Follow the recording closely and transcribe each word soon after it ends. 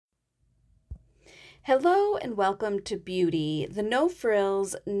Hello and welcome to Beauty, the no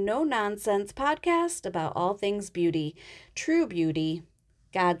frills, no nonsense podcast about all things beauty, true beauty,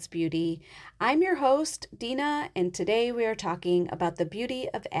 God's beauty. I'm your host, Dina, and today we are talking about the beauty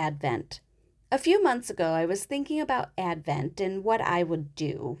of Advent. A few months ago, I was thinking about Advent and what I would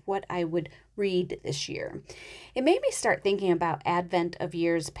do, what I would read this year. It made me start thinking about Advent of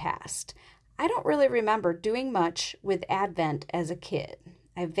years past. I don't really remember doing much with Advent as a kid.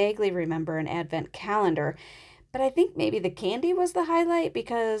 I vaguely remember an Advent calendar, but I think maybe the candy was the highlight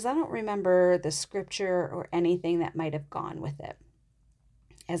because I don't remember the scripture or anything that might have gone with it.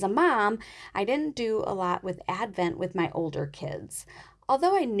 As a mom, I didn't do a lot with Advent with my older kids.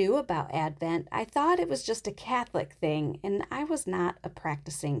 Although I knew about Advent, I thought it was just a Catholic thing, and I was not a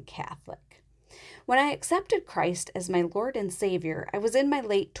practicing Catholic. When I accepted Christ as my Lord and Savior, I was in my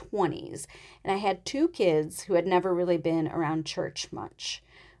late 20s, and I had two kids who had never really been around church much.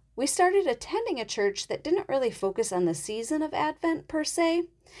 We started attending a church that didn't really focus on the season of Advent per se.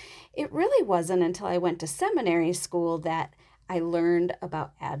 It really wasn't until I went to seminary school that I learned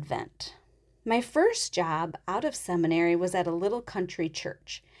about Advent. My first job out of seminary was at a little country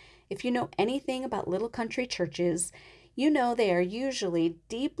church. If you know anything about little country churches, you know they are usually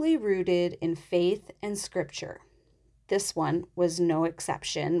deeply rooted in faith and scripture. This one was no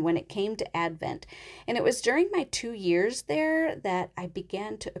exception when it came to Advent, and it was during my 2 years there that I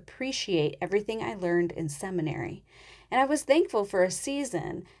began to appreciate everything I learned in seminary. And I was thankful for a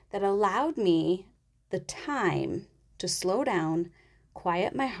season that allowed me the time to slow down,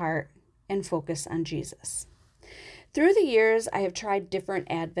 quiet my heart, and focus on Jesus. Through the years, I have tried different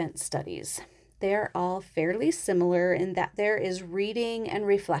Advent studies. They are all fairly similar in that there is reading and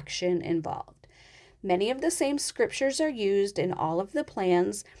reflection involved. Many of the same scriptures are used in all of the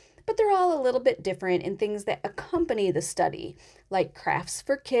plans, but they're all a little bit different in things that accompany the study, like crafts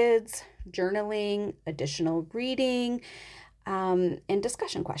for kids, journaling, additional reading, and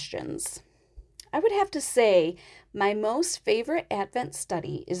discussion questions. I would have to say my most favorite Advent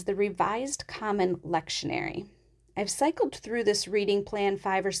study is the Revised Common Lectionary. I've cycled through this reading plan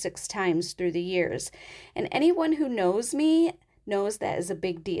 5 or 6 times through the years, and anyone who knows me knows that is a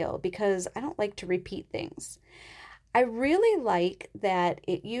big deal because I don't like to repeat things. I really like that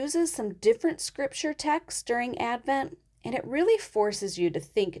it uses some different scripture texts during Advent, and it really forces you to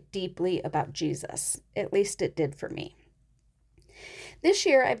think deeply about Jesus. At least it did for me. This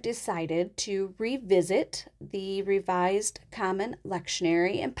year, I've decided to revisit the Revised Common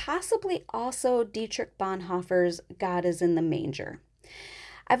Lectionary and possibly also Dietrich Bonhoeffer's God is in the Manger.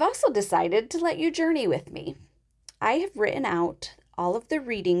 I've also decided to let you journey with me. I have written out all of the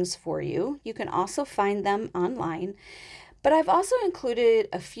readings for you. You can also find them online. But I've also included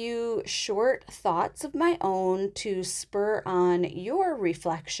a few short thoughts of my own to spur on your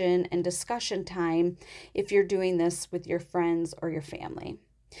reflection and discussion time if you're doing this with your friends or your family.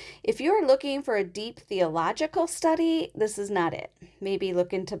 If you're looking for a deep theological study, this is not it. Maybe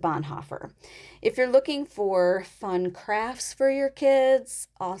look into Bonhoeffer. If you're looking for fun crafts for your kids,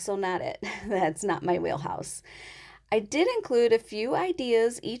 also not it. That's not my wheelhouse. I did include a few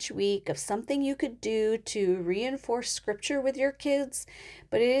ideas each week of something you could do to reinforce scripture with your kids,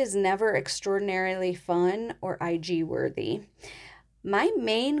 but it is never extraordinarily fun or IG worthy. My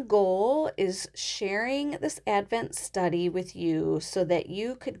main goal is sharing this Advent study with you so that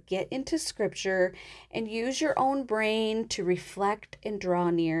you could get into scripture and use your own brain to reflect and draw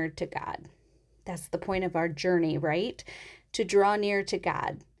near to God. That's the point of our journey, right? To draw near to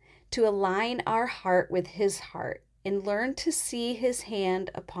God, to align our heart with His heart, and learn to see His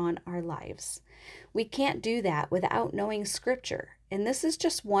hand upon our lives. We can't do that without knowing Scripture, and this is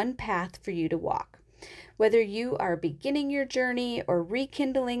just one path for you to walk. Whether you are beginning your journey or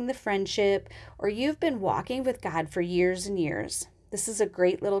rekindling the friendship, or you've been walking with God for years and years, this is a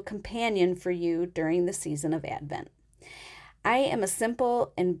great little companion for you during the season of Advent. I am a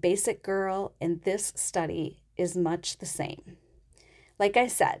simple and basic girl, and this study is much the same. Like I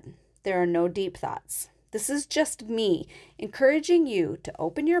said, there are no deep thoughts. This is just me encouraging you to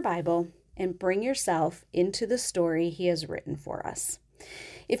open your Bible and bring yourself into the story He has written for us.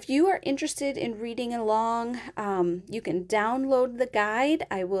 If you are interested in reading along, you can download the guide.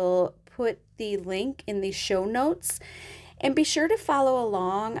 I will put the link in the show notes. And be sure to follow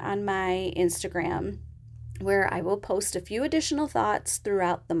along on my Instagram, where I will post a few additional thoughts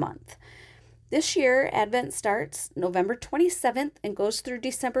throughout the month. This year, Advent starts November 27th and goes through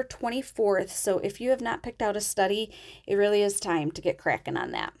December 24th. So if you have not picked out a study, it really is time to get cracking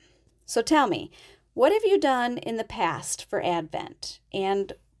on that. So tell me, what have you done in the past for Advent?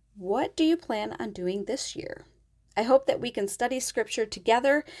 And what do you plan on doing this year? I hope that we can study Scripture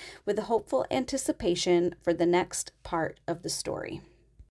together with a hopeful anticipation for the next part of the story.